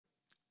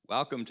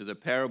Welcome to the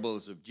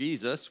Parables of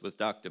Jesus with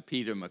Dr.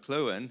 Peter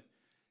McLuhan.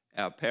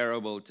 Our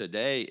parable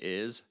today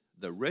is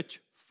The Rich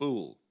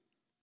Fool.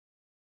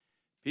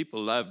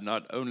 People loved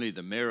not only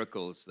the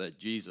miracles that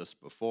Jesus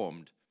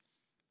performed,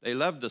 they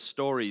loved the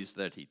stories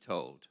that he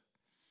told.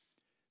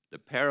 The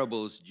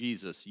parables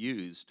Jesus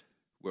used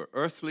were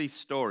earthly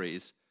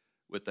stories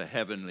with a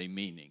heavenly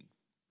meaning.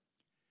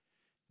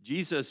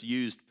 Jesus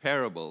used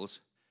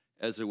parables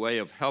as a way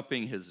of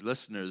helping his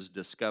listeners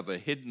discover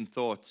hidden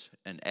thoughts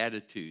and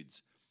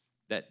attitudes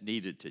that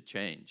needed to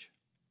change.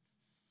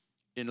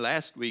 In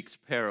last week's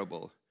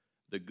parable,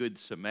 the Good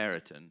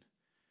Samaritan,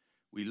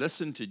 we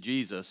listened to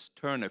Jesus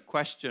turn a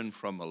question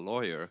from a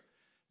lawyer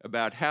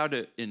about how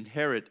to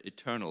inherit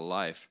eternal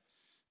life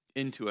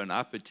into an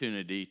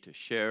opportunity to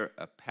share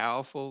a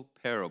powerful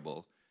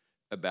parable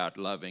about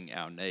loving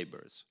our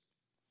neighbors.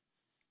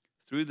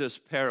 Through this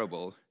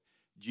parable,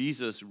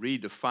 Jesus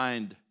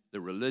redefined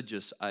the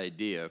religious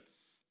idea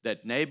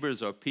that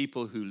neighbors are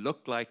people who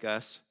look like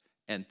us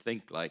and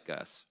think like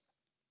us.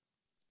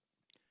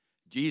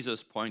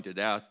 Jesus pointed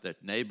out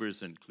that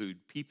neighbors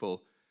include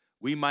people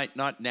we might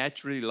not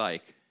naturally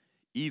like,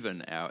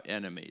 even our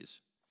enemies.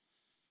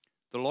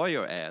 The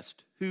lawyer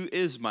asked, "Who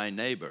is my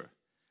neighbor?"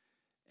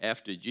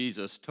 After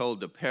Jesus told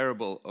the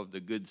parable of the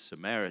Good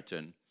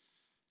Samaritan,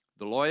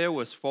 the lawyer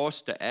was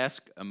forced to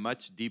ask a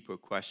much deeper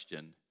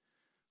question.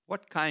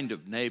 What kind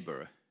of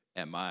neighbor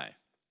am I?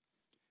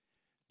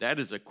 That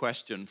is a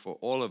question for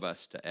all of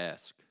us to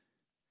ask.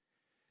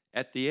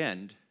 At the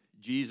end,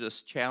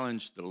 Jesus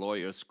challenged the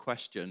lawyer's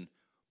question,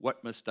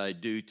 "What must I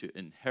do to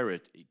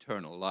inherit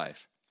eternal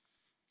life?"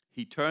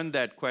 He turned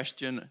that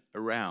question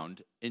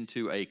around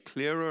into a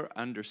clearer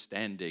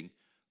understanding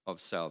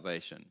of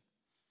salvation.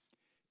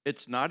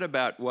 It's not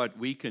about what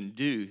we can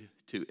do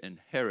to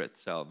inherit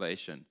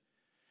salvation.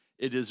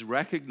 It is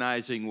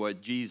recognizing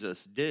what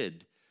Jesus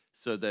did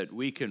so that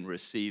we can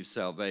receive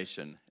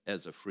salvation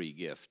as a free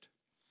gift.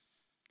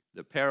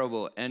 The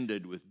parable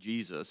ended with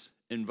Jesus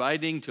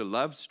inviting to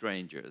love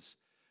strangers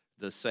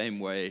the same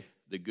way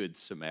the Good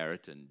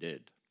Samaritan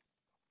did.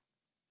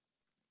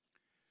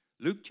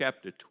 Luke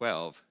chapter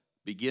 12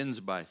 begins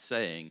by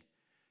saying,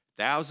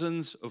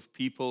 "Thousands of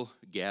people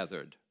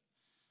gathered,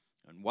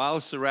 and while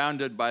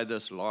surrounded by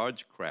this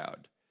large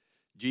crowd,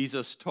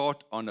 Jesus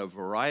taught on a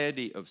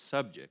variety of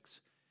subjects,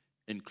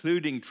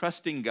 including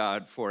trusting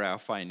God for our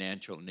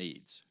financial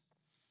needs."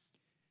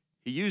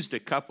 He used a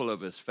couple of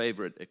his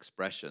favorite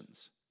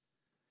expressions.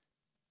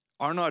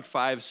 "Are not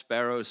 5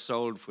 sparrows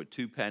sold for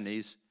 2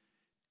 pennies,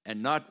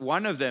 and not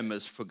one of them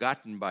is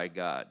forgotten by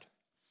God?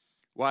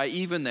 Why,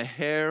 even the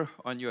hair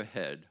on your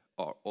head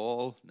are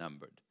all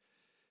numbered.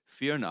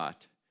 Fear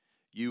not,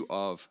 you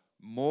are of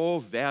more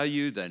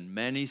value than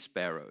many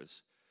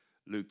sparrows."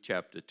 Luke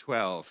chapter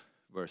 12,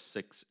 verse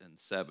 6 and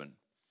 7.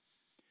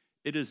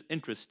 It is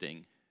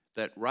interesting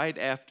that right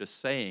after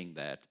saying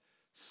that,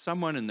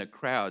 someone in the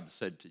crowd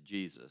said to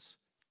Jesus,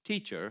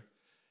 "Teacher,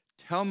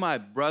 tell my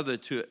brother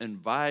to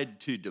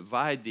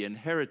divide the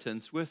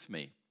inheritance with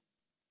me."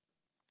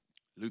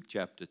 Luke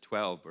chapter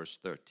 12, verse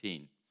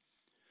 13.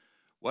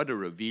 What a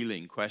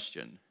revealing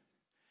question.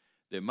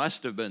 There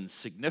must have been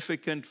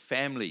significant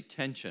family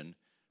tension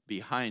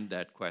behind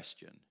that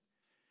question.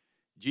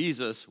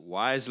 Jesus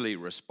wisely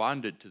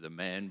responded to the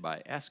man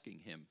by asking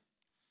him,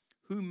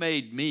 "Who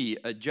made me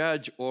a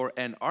judge or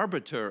an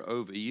arbiter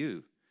over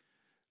you?"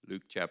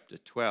 Luke chapter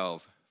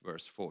 12,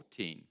 verse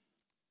 14.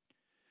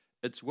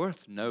 It's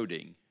worth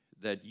noting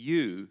that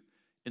 "you"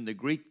 in the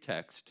Greek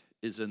text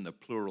is in the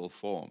plural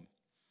form.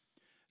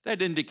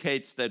 That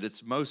indicates that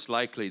it's most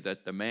likely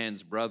that the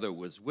man's brother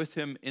was with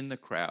him in the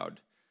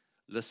crowd,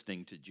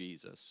 listening to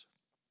Jesus.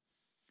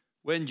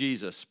 When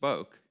Jesus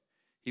spoke,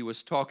 he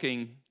was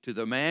talking to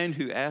the man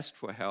who asked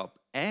for help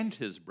and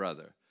his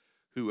brother,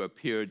 who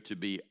appeared to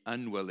be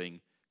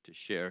unwilling to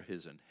share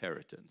his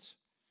inheritance.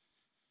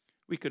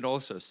 We could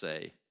also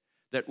say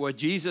that what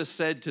Jesus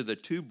said to the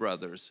 2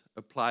 brothers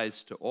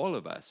applies to all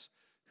of us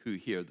who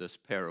hear this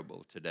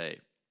parable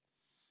today.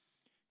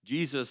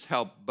 Jesus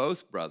helped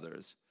both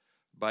brothers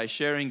by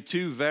sharing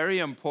 2 very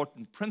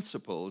important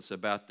principles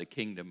about the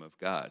kingdom of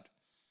God.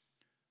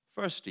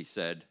 First, he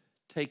said,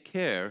 "Take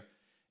care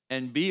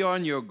and be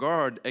on your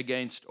guard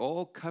against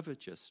all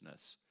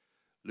covetousness."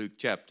 Luke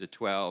chapter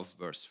 12,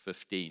 verse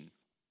 15.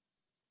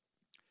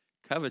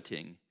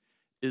 Coveting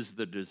is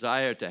the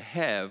desire to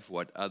have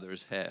what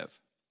others have.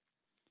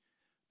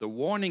 The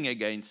warning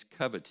against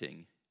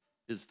coveting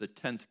is the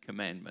 10th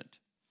commandment.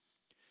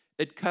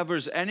 It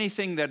covers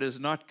anything that is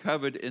not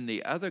covered in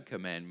the other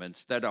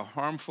commandments that are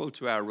harmful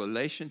to our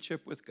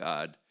relationship with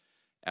God,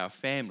 our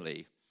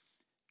family,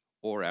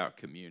 or our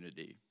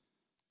community.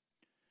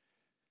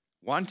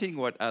 Wanting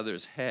what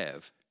others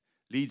have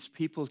leads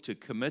people to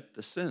commit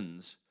the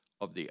sins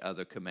of the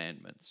other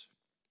commandments.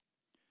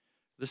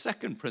 The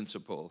second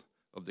principle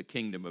of the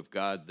kingdom of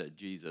God that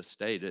Jesus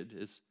stated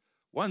is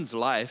one's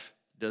life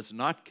does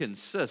not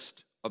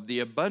consist of the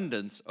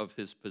abundance of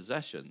his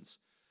possessions.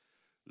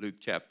 Luke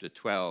chapter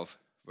 12,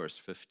 verse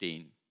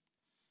 15.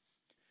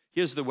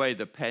 Here's the way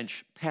the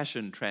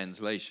Passion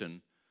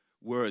Translation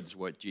words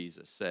what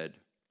Jesus said.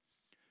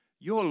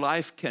 Your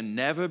life can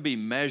never be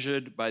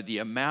measured by the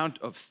amount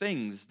of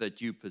things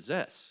that you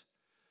possess.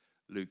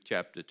 Luke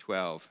chapter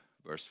 12,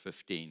 verse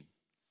 15.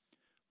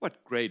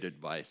 What great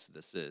advice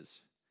this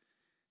is.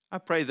 I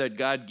pray that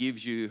God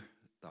gives you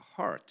the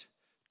heart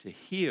to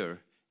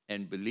hear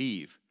and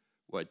believe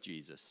what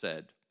Jesus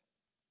said.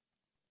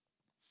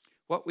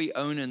 What we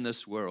own in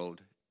this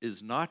world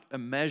is not a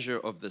measure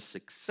of the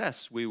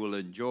success we will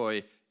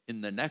enjoy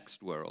in the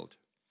next world.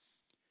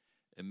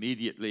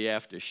 Immediately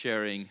after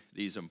sharing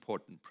these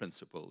important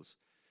principles,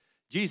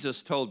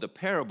 Jesus told the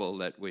parable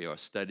that we are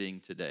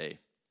studying today.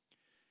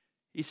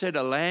 He said,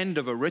 a land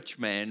of a rich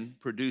man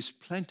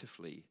produced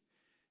plentifully,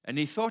 and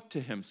he thought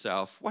to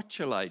himself, what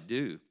shall I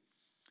do?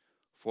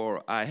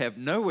 For I have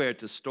nowhere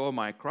to store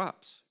my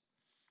crops.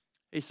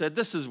 He said,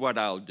 this is what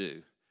I'll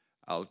do.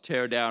 I'll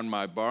tear down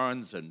my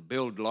barns and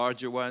build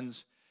larger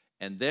ones,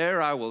 and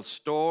there I will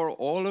store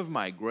all of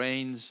my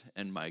grains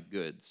and my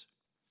goods.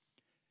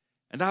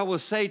 And I will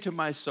say to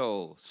my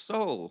soul,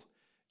 soul,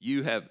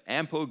 you have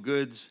ample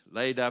goods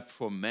laid up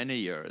for many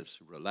years.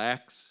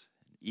 Relax,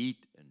 and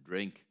eat and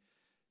drink,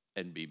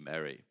 and be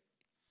merry.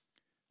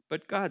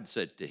 But God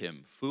said to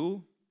him,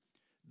 fool,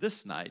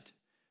 this night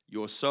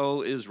your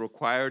soul is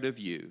required of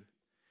you,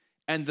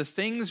 and the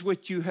things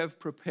which you have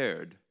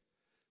prepared,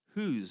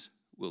 whose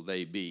will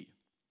they be?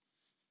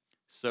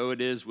 So it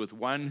is with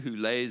one who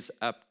lays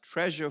up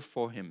treasure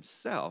for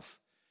himself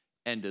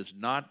and is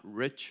not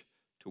rich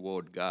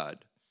toward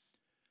God.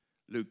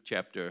 Luke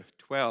chapter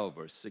 12,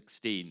 verse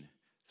 16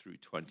 through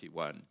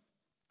 21.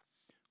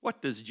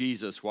 What does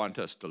Jesus want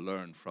us to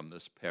learn from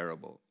this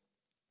parable?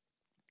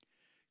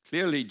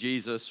 Clearly,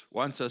 Jesus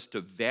wants us to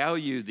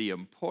value the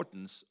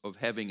importance of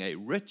having a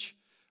rich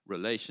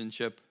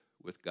relationship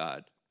with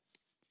God.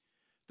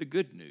 The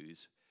good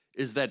news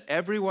is that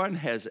everyone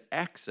has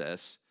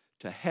access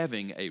to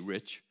having a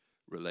rich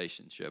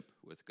relationship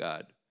with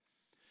God.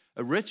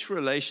 A rich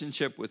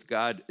relationship with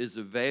God is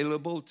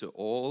available to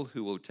all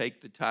who will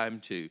take the time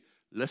to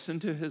listen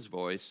to his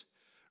voice,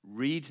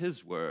 read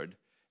his word,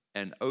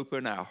 and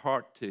open our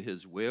heart to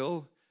his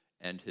will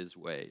and his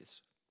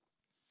ways.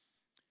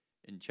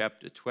 In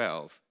chapter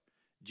 12,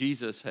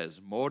 Jesus has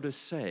more to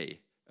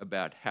say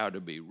about how to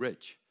be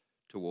rich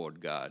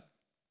toward God.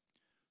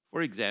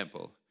 For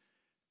example,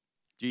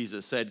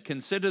 Jesus said,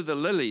 consider the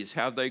lilies,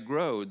 how they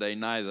grow. They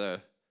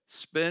neither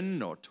spin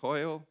nor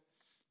toil.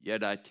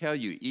 Yet I tell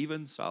you,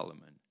 even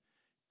Solomon,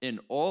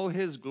 in all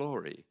his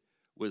glory,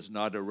 was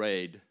not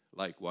arrayed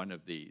like one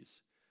of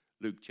these.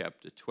 Luke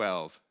chapter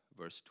 12,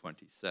 verse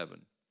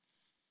 27.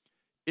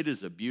 It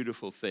is a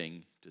beautiful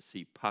thing to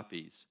see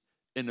poppies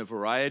in a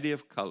variety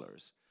of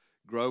colors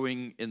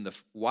growing in the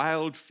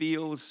wild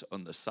fields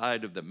on the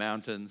side of the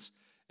mountains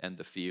and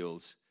the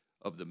fields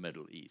of the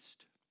Middle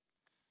East.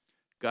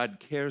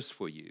 God cares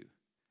for you,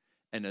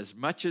 and as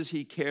much as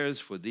he cares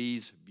for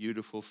these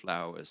beautiful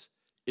flowers,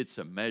 it's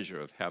a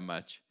measure of how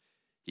much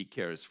he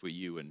cares for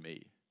you and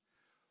me.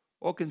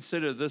 Or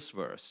consider this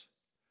verse.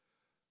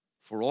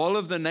 For all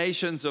of the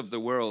nations of the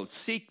world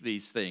seek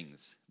these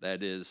things,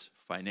 that is,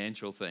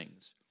 financial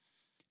things,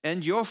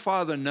 and your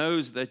Father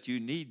knows that you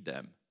need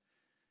them.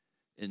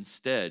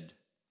 Instead,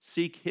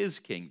 seek his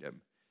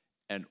kingdom,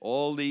 and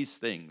all these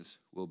things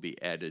will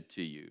be added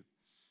to you.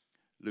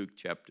 Luke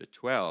chapter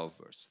 12,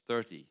 verse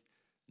 30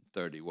 and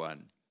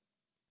 31.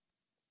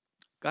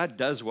 God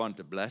does want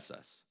to bless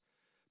us,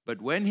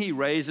 but when he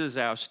raises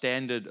our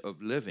standard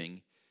of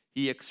living,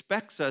 he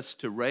expects us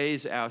to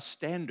raise our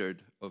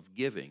standard of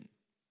giving.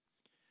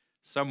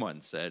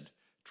 Someone said,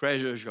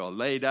 treasures are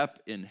laid up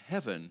in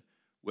heaven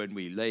when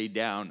we lay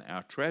down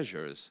our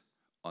treasures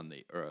on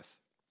the earth.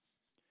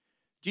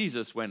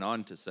 Jesus went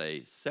on to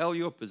say, sell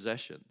your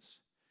possessions,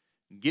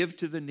 give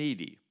to the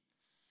needy,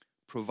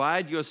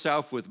 provide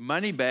yourself with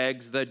money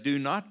bags that do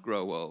not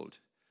grow old,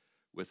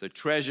 with a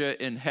treasure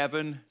in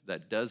heaven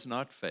that does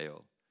not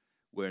fail,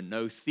 where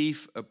no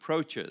thief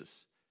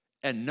approaches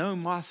and no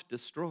moth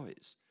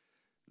destroys.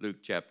 Luke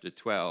chapter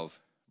 12,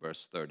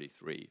 verse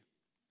 33.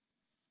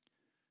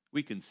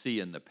 We can see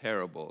in the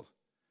parable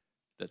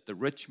that the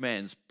rich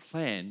man's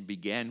plan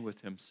began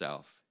with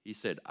himself. He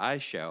said, I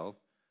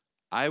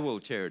will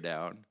tear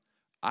down,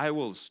 I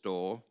will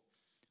store,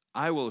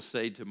 I will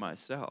say to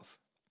myself.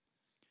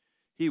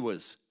 He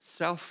was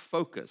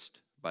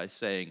self-focused by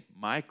saying,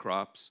 my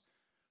crops,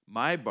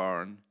 my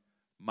barn,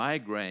 my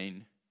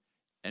grain,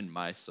 and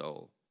my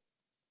soul.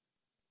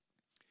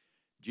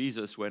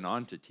 Jesus went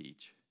on to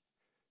teach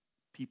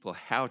people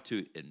how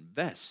to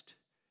invest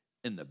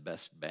in the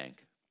best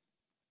bank.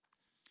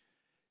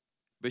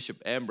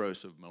 Bishop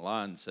Ambrose of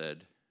Milan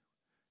said,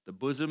 the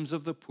bosoms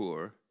of the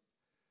poor,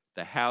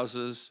 the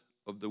houses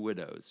of the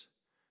widows,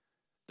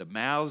 the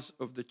mouths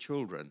of the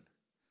children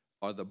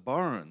are the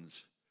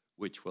barns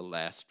which will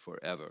last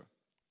forever.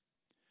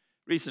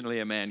 Recently,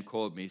 a man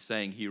called me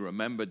saying he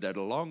remembered that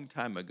a long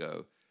time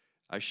ago,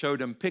 I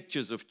showed him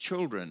pictures of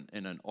children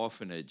in an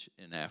orphanage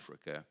in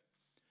Africa.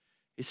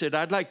 He said,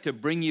 I'd like to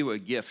bring you a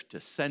gift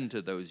to send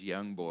to those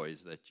young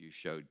boys that you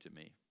showed to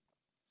me.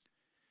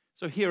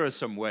 So here are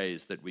some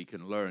ways that we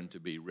can learn to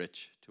be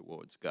rich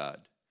towards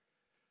God.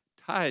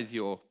 Tithe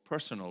your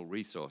personal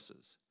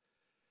resources.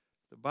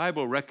 The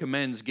Bible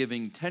recommends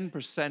giving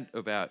 10%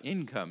 of our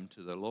income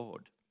to the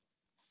Lord.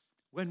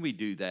 When we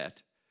do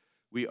that,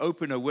 we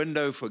open a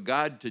window for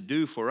God to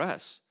do for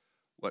us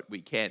what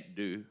we can't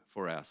do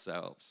for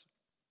ourselves.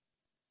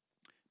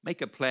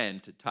 Make a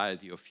plan to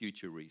tithe your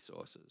future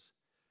resources.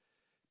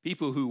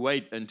 People who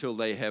wait until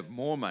they have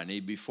more money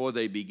before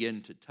they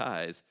begin to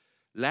tithe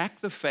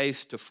lack the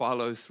faith to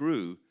follow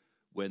through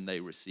when they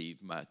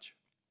receive much.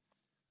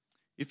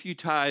 If you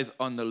tithe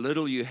on the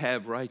little you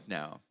have right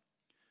now,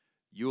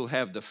 you'll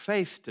have the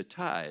faith to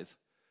tithe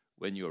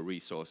when your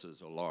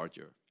resources are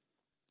larger.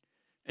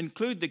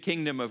 Include the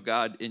kingdom of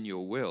God in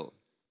your will.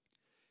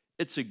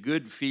 It's a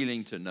good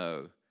feeling to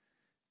know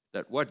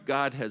that what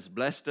God has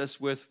blessed us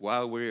with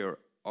while we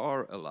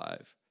are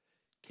alive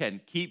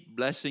can keep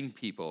blessing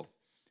people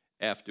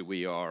after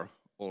we are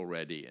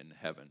already in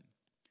heaven.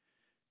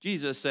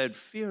 Jesus said,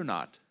 "Fear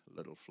not,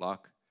 little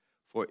flock,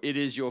 for it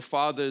is your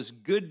Father's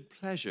good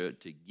pleasure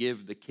to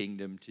give the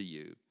kingdom to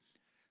you."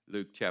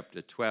 Luke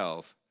chapter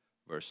 12,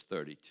 verse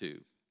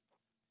 32.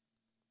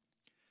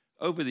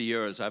 Over the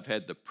years, I've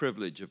had the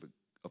privilege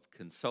of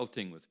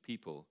consulting with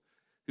people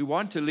who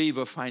want to leave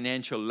a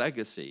financial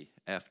legacy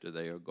after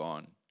they are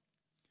gone.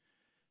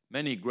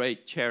 Many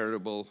great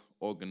charitable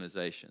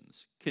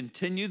organizations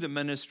continue the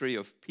ministry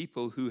of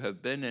people who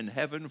have been in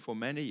heaven for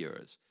many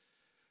years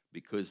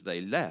because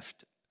they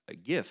left a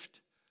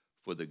gift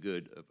for the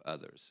good of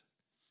others.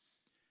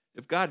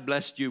 If God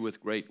blessed you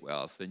with great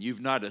wealth and you've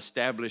not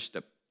established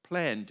a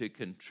plan to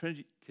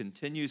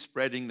continue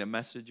spreading the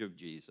message of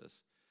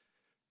Jesus,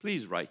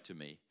 please write to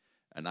me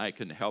and I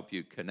can help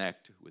you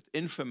connect with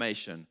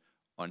information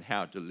on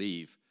how to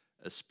leave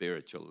a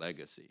spiritual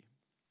legacy.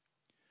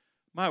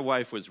 My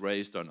wife was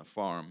raised on a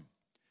farm,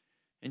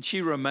 and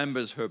she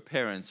remembers her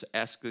parents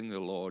asking the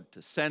Lord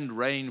to send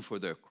rain for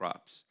their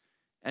crops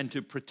and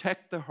to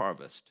protect the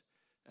harvest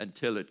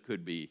until it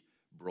could be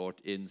brought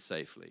in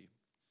safely.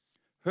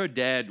 Her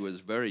dad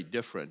was very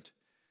different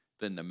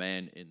than the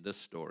man in this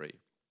story.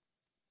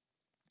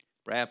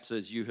 Perhaps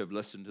as you have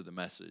listened to the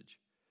message,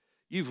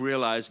 you've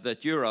realized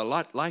that you're a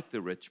lot like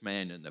the rich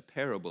man in the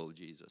parable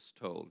Jesus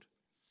told.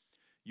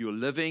 You're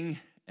living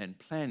and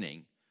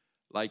planning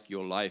like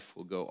your life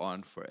will go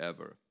on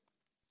forever.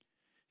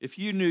 If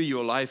you knew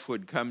your life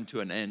would come to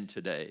an end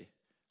today,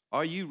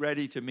 are you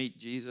ready to meet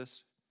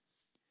Jesus?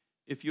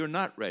 If you're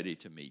not ready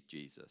to meet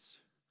Jesus,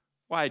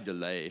 why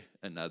delay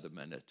another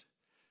minute?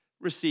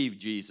 Receive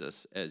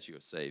Jesus as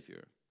your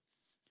Savior.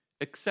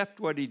 Accept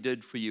what he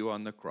did for you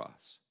on the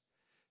cross.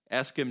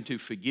 Ask him to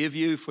forgive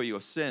you for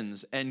your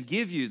sins and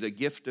give you the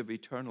gift of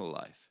eternal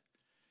life.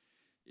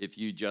 If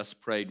you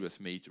just prayed with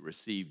me to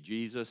receive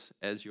Jesus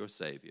as your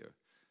Savior,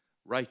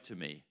 write to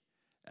me,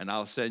 and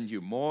I'll send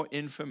you more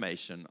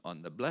information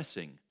on the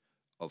blessing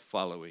of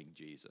following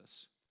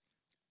Jesus.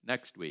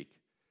 Next week,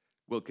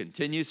 we'll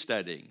continue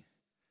studying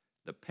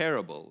the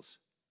parables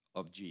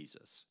of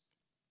Jesus.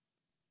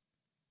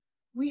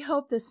 We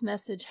hope this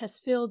message has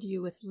filled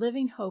you with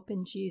living hope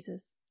in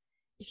Jesus.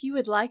 If you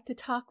would like to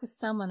talk with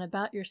someone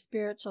about your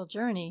spiritual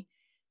journey,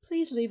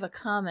 please leave a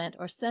comment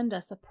or send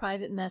us a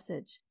private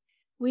message.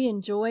 We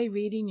enjoy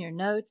reading your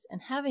notes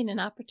and having an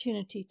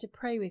opportunity to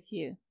pray with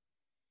you.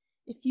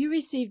 If you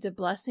received a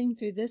blessing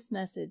through this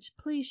message,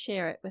 please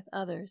share it with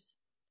others.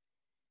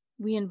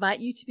 We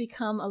invite you to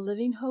become a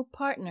Living Hope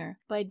partner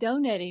by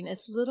donating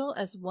as little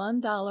as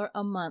 $1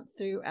 a month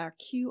through our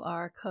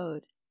QR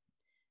code.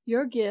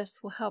 Your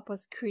gifts will help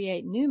us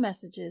create new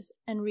messages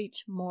and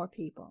reach more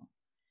people.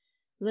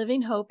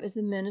 Living Hope is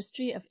a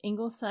ministry of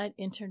Ingleside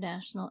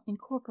International,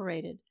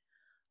 Incorporated.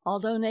 All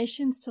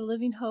donations to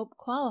Living Hope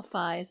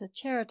qualify as a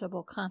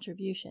charitable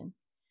contribution.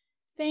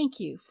 Thank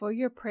you for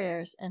your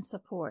prayers and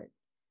support.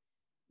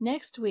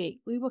 Next week,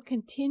 we will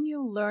continue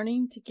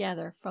learning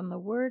together from the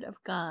Word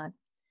of God.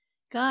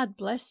 God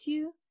bless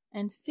you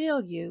and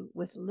fill you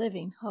with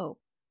living hope.